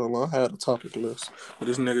me see. Hold on. I had a topic list. But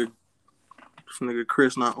this nigga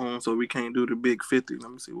Chris not on, so we can't do the big 50.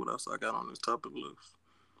 Let me see what else I got on this topic list.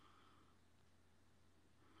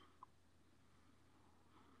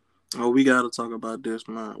 Oh, we gotta talk about this,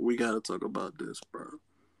 man. We gotta talk about this, bro.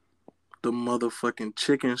 The motherfucking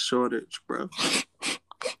chicken shortage, bro.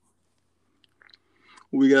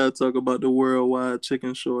 We gotta talk about the worldwide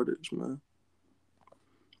chicken shortage, man.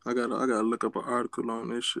 I gotta look up an article on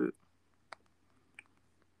this shit.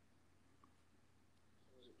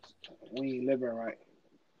 We ain't living right.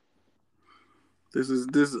 This is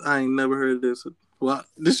I ain't never heard of this. Well,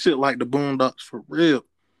 this shit like the Boondocks for real.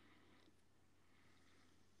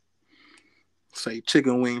 Say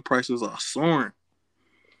chicken wing prices are soaring.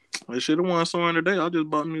 They should have won soaring today. I just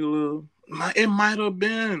bought me a little. It might have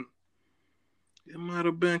been. It might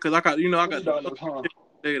have been because I got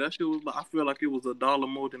Hey, that shit was. I feel like it was $1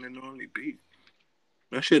 more than it normally be.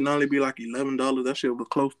 That shit normally be like $11. That shit was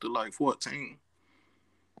close to like $14.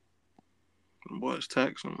 Boy, it's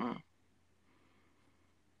taxing, man.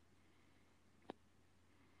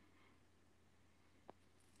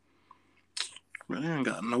 Man, they ain't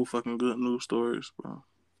got no fucking good news stories, bro.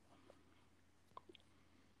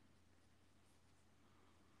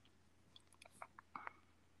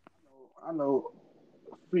 I know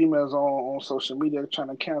females on social media trying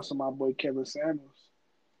to cancel my boy Kevin Samuels.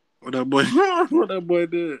 What that boy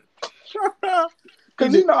did?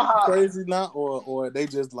 Cause you know how crazy now, or they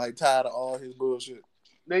just like tired of all his bullshit.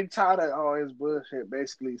 They tired of all his bullshit,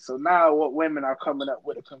 basically. So now, what women are coming up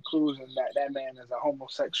with a conclusion that man is a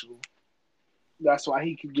homosexual. That's why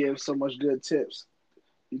he could give so much good tips,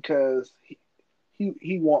 because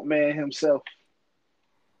he want man himself.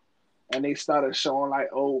 And they started showing like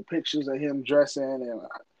old pictures of him dressing, and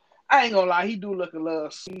I ain't gonna lie, he do look a little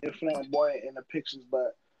sweet and flamboyant in the pictures,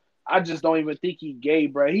 but I just don't even think he gay,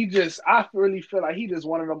 bro. I really feel like he just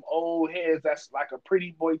one of them old heads that's like a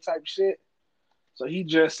pretty boy type shit. So he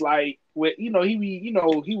just like with he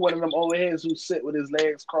one of them old heads who sit with his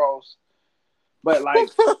legs crossed. But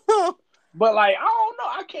like I don't know.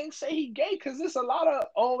 I can't say he gay because there's a lot of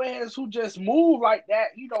old heads who just move like that.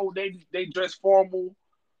 You know, they dress formal,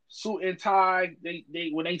 suit and tie.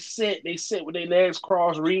 They when they sit with their legs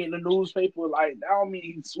crossed, reading the newspaper. Like I don't mean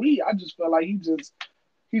he's sweet. I just feel like he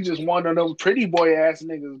just one of them pretty boy ass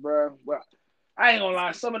niggas, bro. But I ain't gonna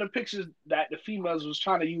lie, some of the pictures that the females was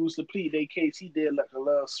trying to use to plead their case, he did look a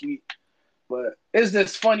little sweet. But it's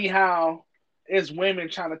just funny how it's women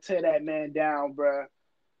trying to tear that man down, bro.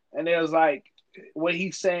 And it was like, what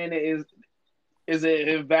he's saying is it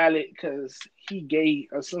invalid because he gay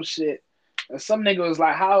or some shit. And some nigga was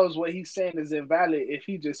like, how is what he's saying is invalid if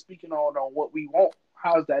he just speaking on what we want?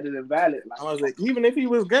 How is that invalid? Like, I was like, even if he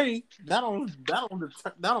was gay, that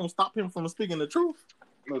don't stop him from speaking the truth.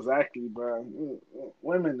 Exactly, bro.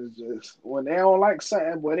 Women is just when they don't like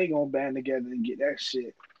something, boy, they gonna band together and get that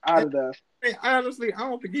shit out of the. Honestly, I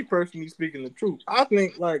don't think he personally speaking the truth. I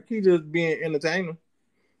think like he just being entertaining.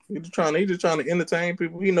 He's just trying to entertain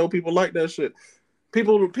people. He know people like that shit.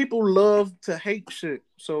 People love to hate shit.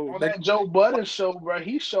 So on that Joe Budden show, bro,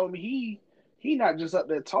 he showed me he not just up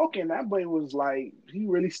there talking. That boy was like he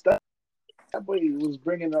really stuck. That boy was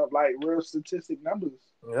bringing up like real statistic numbers.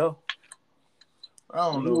 Yeah. I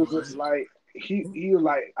don't know. He was just like he was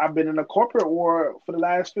like, I've been in the corporate world for the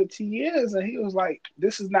last 15 years, and he was like,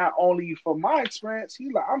 this is not only from my experience. He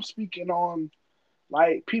like, I'm speaking on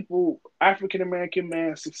like people, African American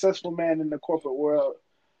man, successful man in the corporate world,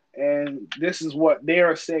 and this is what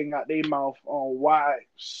they're saying out their mouth on why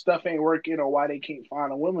stuff ain't working or why they can't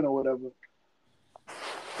find a woman or whatever.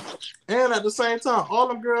 And at the same time, all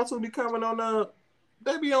them girls who be coming on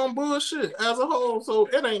they be on bullshit as a whole. So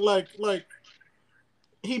it ain't like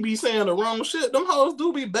he be saying the wrong shit. Them hoes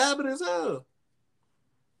do be babbing as hell.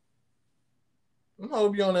 Them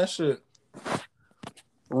hoes be on that shit.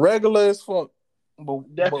 Regular as fuck.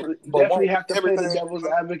 Definitely have to play the devil's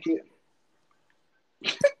advocate.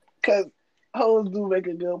 Because hoes do make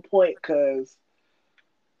a good point, because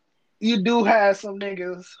you do have some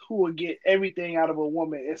niggas who will get everything out of a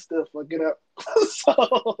woman and still fuck it up. So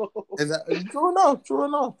true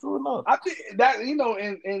enough. I think that,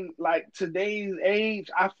 in like today's age,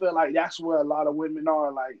 I feel like that's where a lot of women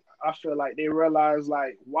are. Like, I feel like they realize,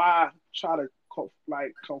 like, why try to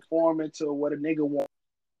conform into what a nigga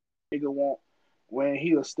want when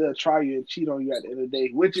he'll still try you and cheat on you at the end of the day,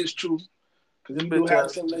 which is true. Because you do have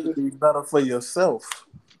some niggas. Be better for yourself.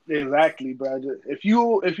 Exactly, bro. If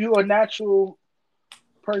you're a natural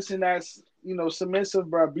person that's submissive,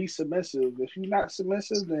 bro, be submissive. If you're not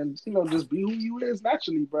submissive, then just be who you is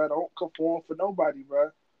naturally, bro. Don't conform for nobody, bro.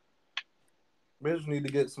 Bitch need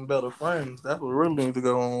to get some better friends. That's what really needs to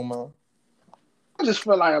go on, man. I just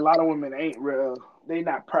feel like a lot of women ain't real. They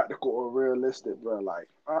not practical or realistic, bro. Like,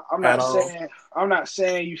 I'm not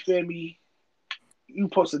saying, you feel me, you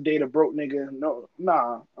supposed to date a broke nigga. No,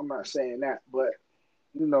 nah, I'm not saying that. But,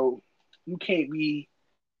 you can't be,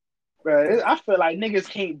 bro. I feel like niggas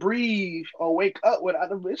can't breathe or wake up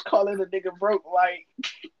without a bitch calling a nigga broke. Like,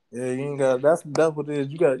 yeah, you ain't got. That's what it is.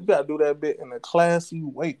 You got to do that bit in a classy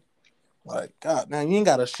way. Like, God, now you ain't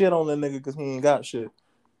got to shit on that nigga because he ain't got shit.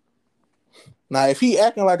 Now, if he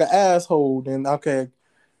acting like an asshole, then okay,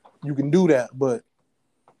 you can do that. But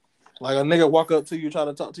like a nigga walk up to you, try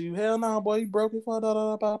to talk to you, hell nah, boy, you broke it for blah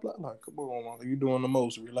blah blah blah. Like, come on, man, you doing the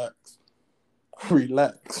most.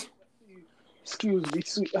 Relax. Excuse me,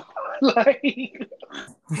 sweet. Like,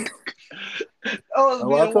 oh,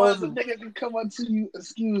 be the one the nigga can come up to you.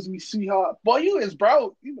 Excuse me, sweetheart. Boy, you is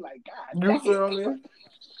broke. You be like, God. You feel me?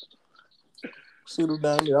 See them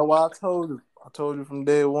down there. That's why I told you. I told you from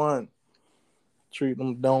day one. Treat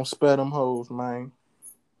them. Don't spare them hoes, man.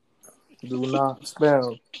 Do not spare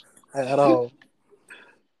them at all.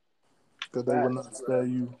 Because they will not spare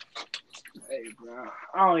you. Hey, bro.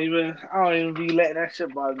 I don't even be letting that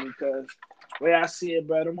shit bother me, because the way I see it,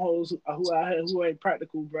 bro, them hoes who out here who ain't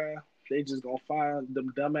practical, bro, they just gonna find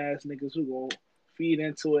them dumbass niggas who gonna feed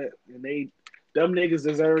into it, and dumb niggas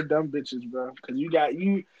deserve dumb bitches, bro. Because you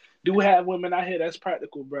do have women out here that's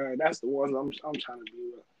practical, bro. That's the ones I'm trying to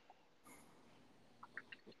be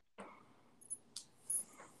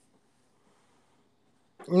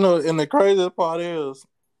with. And the craziest part is,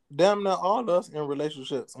 damn near all of us in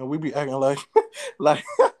relationships, and we be acting like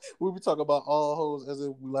we be talking about all hoes as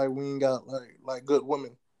if like we ain't got like good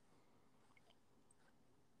women.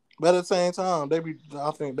 But at the same time,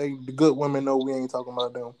 I think the good women know we ain't talking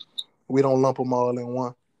about them. We don't lump them all in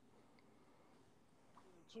one.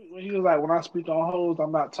 When he was like, when I speak on hoes,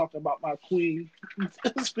 I'm not talking about my queen.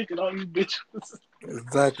 I'm speaking on you bitches.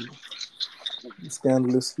 Exactly.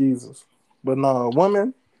 Scandalous excuses. But no,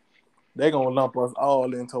 women, they gonna lump us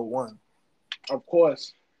all into one. Of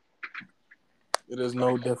course. It is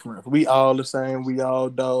no different. We all the same. We all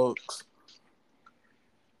dogs.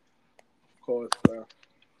 Of course, bro.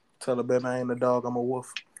 Tell her, baby, I ain't a dog. I'm a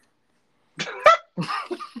wolf. Hey,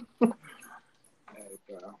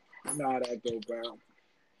 bro. You know how that go, bro.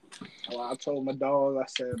 Well, I told my dog, I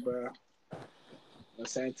said, bro, when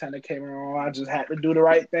Santana came around, I just had to do the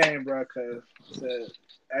right thing, bro, because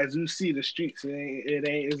as you see, the streets,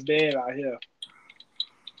 it's dead out here.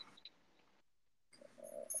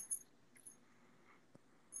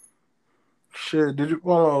 Shit, did you,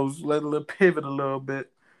 let a pivot a little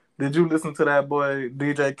bit. Did you listen to that boy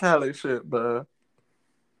DJ Khaled shit, bro?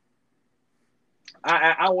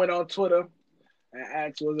 I went on Twitter and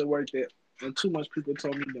asked, was it worth it? And too much people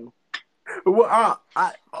told me no. Well,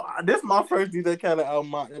 this is my first DJ Khaled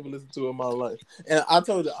album I ever listened to in my life. And I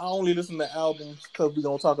told you, I only listen to albums because we're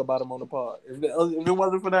going to talk about them on the pod. If it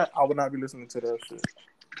wasn't for that, I would not be listening to that shit.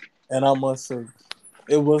 And I must say,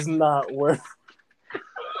 it was not worth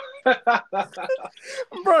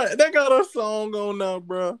Bro, they got a song on now,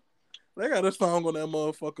 bro. They got a song on that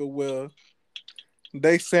motherfucker where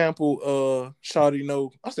they sample Shawty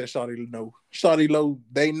Know. I said Shawty Know. Shawty Low,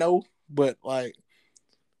 they know, but like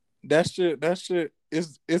that shit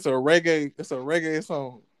it's a reggae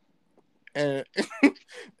song. And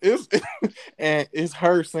it's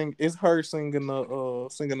her singing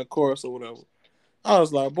the chorus or whatever. I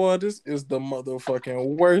was like, boy, this is the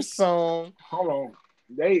motherfucking worst song. Hold on.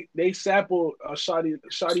 They sampled a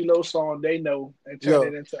Shawty Low song they know and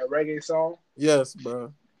turned it into a reggae song. Yes,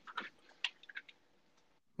 bro.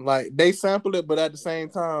 Like they sampled it, but at the same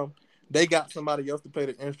time, they got somebody else to play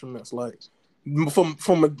the instruments. Like from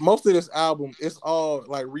most of this album, it's all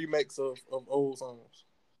like remakes of old songs.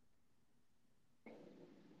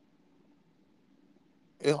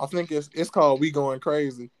 I think it's called We Going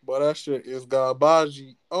Crazy, but that shit is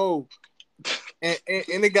Gabaji. Oh, and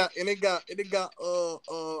it got it got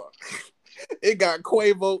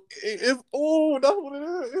Quavo. That's what it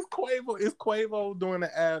is. It's Quavo. It's Quavo doing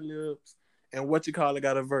the ad libs, and what you call it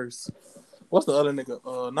got a verse. What's the other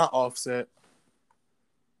nigga? Not Offset.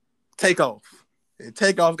 Takeoff. And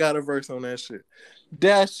Takeoff got a verse on that shit.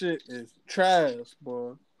 That shit is trash,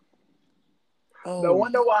 boy. Oh. No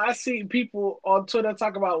wonder why I see people on Twitter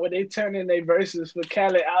talk about when they turn in their verses for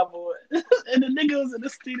Khaled album, and the nigga was in the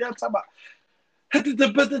studio talking about.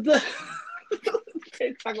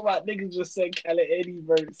 They talk about niggas just saying Khaled any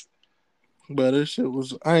verse. But this shit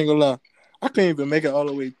was, I ain't gonna lie, I couldn't even make it all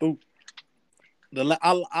the way through. The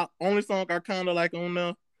only song I kind of like on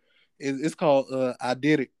there it's called I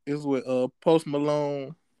Did It. It's with Post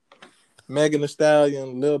Malone, Megan Thee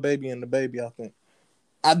Stallion, Lil Baby, and the Baby. I think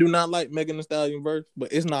I do not like Megan Thee Stallion verse,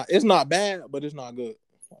 but it's not bad, but it's not good.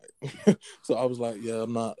 Like, so I was like, yeah,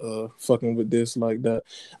 I'm not fucking with this like that.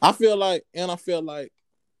 I feel like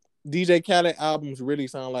DJ Khaled albums really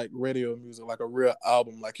sound like radio music, like a real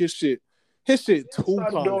album. Like his shit too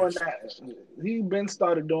polished. He been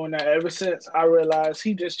started doing that ever since I realized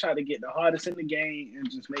he just tried to get the hardest in the game and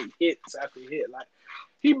just make hits after hit. Like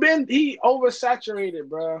he oversaturated,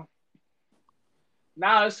 bro.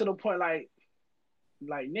 Now it's to the point like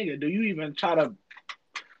nigga, do you even try to?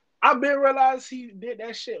 I been realized he did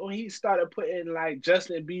that shit when he started putting like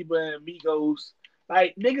Justin Bieber and Migos.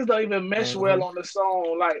 Like niggas don't even mesh well on the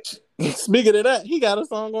song. Like speaking of that, he got a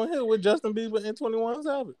song on here with Justin Bieber and 21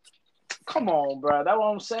 Savage. Come on, bro. That's what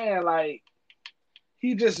I'm saying. Like,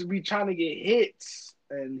 he just be trying to get hits,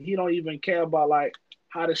 and he don't even care about like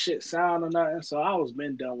how the shit sound or nothing. So I was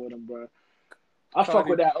been done with him, bro. I fuck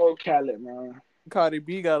with that old Khaled, man. Cardi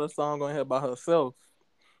B got a song on here by herself.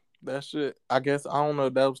 That shit, I guess, I don't know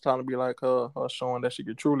if that was trying to be like her showing that she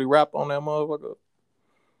could truly rap on that motherfucker.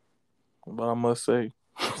 But I must say,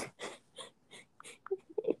 I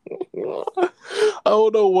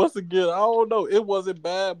don't know. Once again, I don't know. It wasn't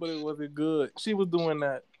bad, but it wasn't good. She was doing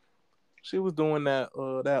that.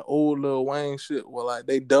 That old Lil Wayne shit where like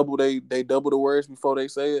they double the words before they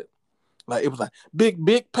say it. Like it was like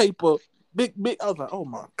big paper, big. I was like, oh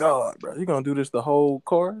my god, bro, you gonna do this the whole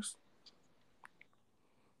chorus?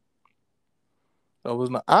 That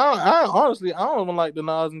was not. I honestly, I don't even like the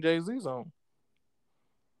Nas and Jay-Z song.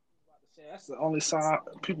 That's the only song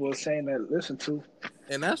people are saying that listen to.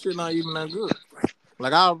 And that shit not even that good.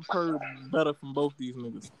 Like I've heard better from both these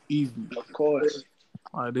niggas. Easy. Of course.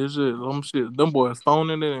 Like this shit, them boys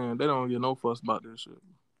phoning it and they don't get no fuss about this shit.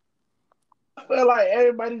 I feel like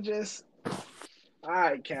everybody just, all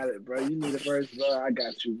right, Khaled, bro. You need a verse, bro. I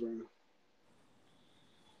got you, bro.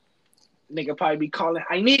 Nigga probably be calling,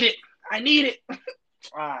 I need it.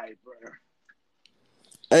 All right, bro.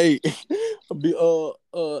 Hey, it's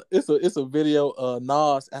a video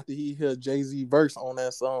Nas after he heard Jay-Z verse on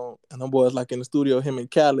that song, and them boys like in the studio, him and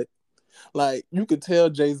Khaled. Like you could tell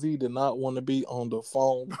Jay-Z did not want to be on the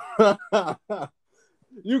phone.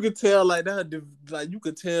 You could tell like that, like you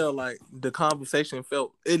could tell like the conversation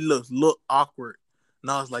looked awkward.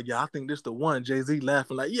 Nas like, yeah, I think this the one. Jay-Z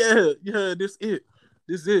laughing like, yeah, this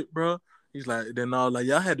it, bro. He's like, then I was like,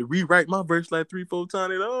 y'all had to rewrite my verse like 3-4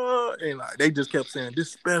 times. And like, they just kept saying,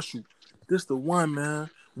 this special. This the one, man.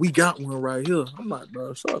 We got one right here. I'm like,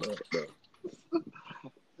 bro, shut up, bro.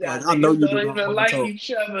 Like, I know you don't even like each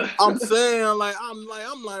other. I'm saying, like, I'm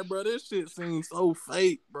like, bro, this shit seems so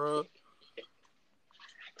fake, bro.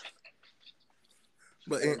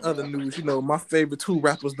 But in other news, you know, my favorite two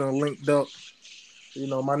rappers done linked up. You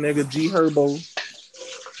know, my nigga G Herbo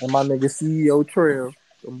and my nigga CEO Trail.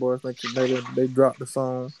 Them boys like they dropped the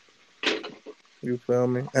song. You feel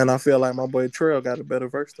me? And I feel like my boy Trail got a better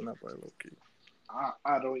verse than that boy low-key.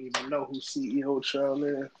 I don't even know who CEO Trail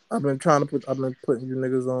is. I've been putting you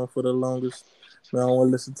niggas on for the longest. They don't want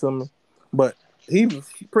to listen to me. But he was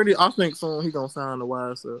pretty, I think soon he gonna sound the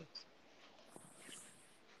wise up.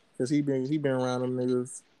 Cause he been around them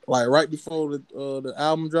niggas. Like right before the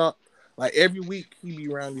album dropped. Like every week he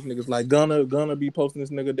be around these niggas. Like Gunna be posting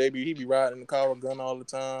this nigga debut. He be riding in the car with Gunna all the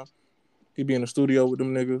time. He be in the studio with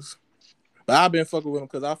them niggas. But I've been fucking with him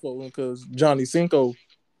because I fuck with him because Johnny Cinco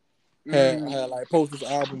had like posted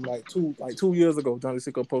this album like 2 years ago. Johnny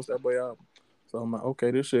Cinco posted that boy album. So I'm like,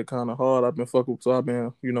 okay, this shit kind of hard. I've been fucking with, so I've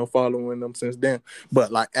been, you know, following them since then.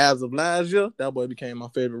 But like as of last year, that boy became my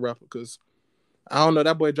favorite rapper because I don't know,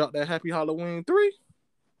 that boy dropped that Happy Halloween 3.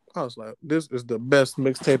 I was like, this is the best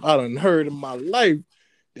mixtape I done heard in my life.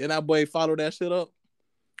 Then that boy followed that shit up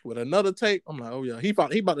with another tape. I'm like, oh yeah, he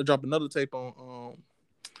about to drop another tape on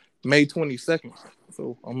May 22nd.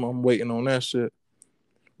 So I'm waiting on that shit.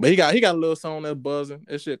 But he got a little song that's buzzing.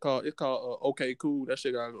 That shit called Okay Cool. That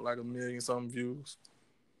shit got like 1 million something views.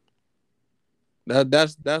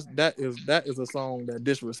 That is a song that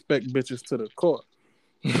disrespect bitches to the core.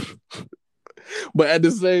 But at the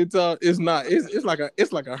same time, it's not. It's like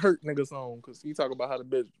a hurt nigga song because he talk about how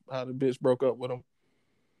the bitch broke up with him.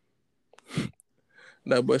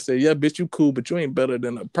 That boy say, yeah, bitch, you cool, but you ain't better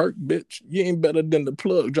than a perk, bitch. You ain't better than the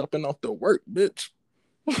plug dropping off the work, bitch.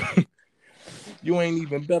 You ain't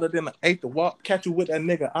even better than an 8th to walk. Catch you with that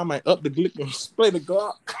nigga, I might up the glick and spray the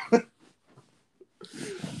Glock.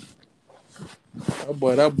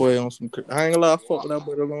 That boy on some. I ain't gonna lie, fuck with that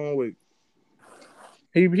boy the long way.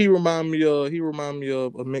 He remind me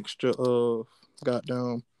of a mixture of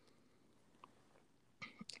goddamn.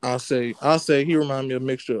 I'll say he remind me of a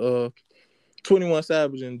mixture of 21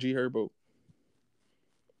 Savage and G Herbo.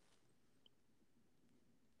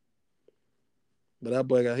 But that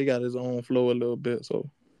boy got his own flow a little bit, so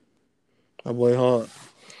that boy hard.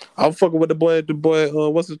 I'm fucking with the boy,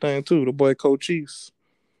 what's his name too? The boy Cochise.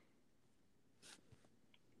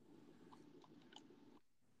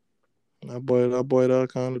 That boy that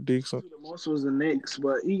kind of decent. Most was the Knicks,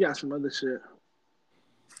 but he got some other shit.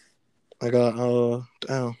 I got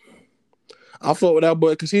damn. I fuck with that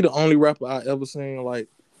boy because he the only rapper I ever seen like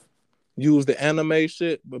use the anime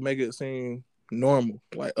shit but make it seem normal.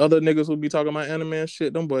 Like other niggas who be talking about anime and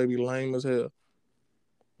shit, them boy be lame as hell.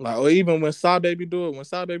 Like, or even when Psy Baby do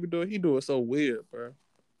it, he do it so weird, bro.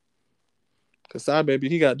 Cause Psy Baby,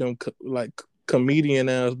 he got them like comedian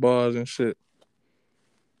ass bars and shit.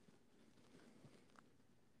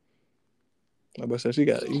 My boy said she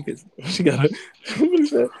got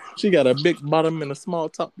a big bottom and a small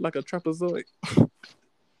top like a trapezoid.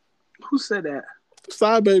 Who said that?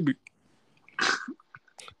 Psy Baby.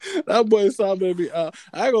 That boy Psy Baby. I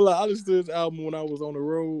ain't gonna lie, I listened to this album when I was on the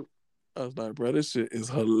road. I was like, bro, this shit is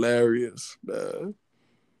hilarious, man.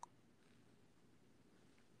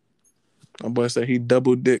 My boy said he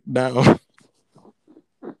double dick down.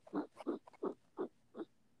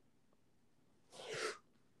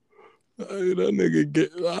 Hey, that nigga gay.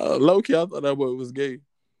 Low key, I thought that boy was gay.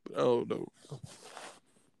 But I don't know.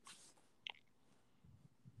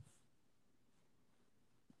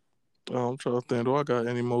 I'm trying to think. Do I got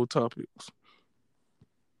any more topics?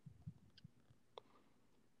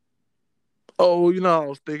 Oh, you know what I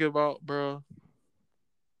was thinking about, bro?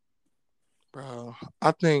 Bro,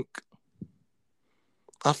 I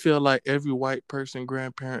feel like every white person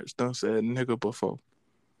grandparents done said nigga before.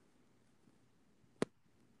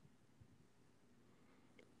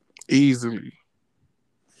 Easily.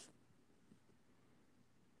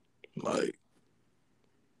 Like,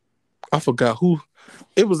 I forgot who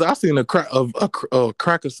it was. I seen a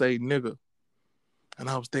cracker say nigga, and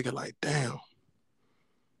I was thinking like, damn,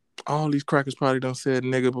 all these crackers probably done said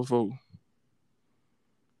nigga before.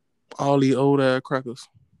 All these old ass crackers.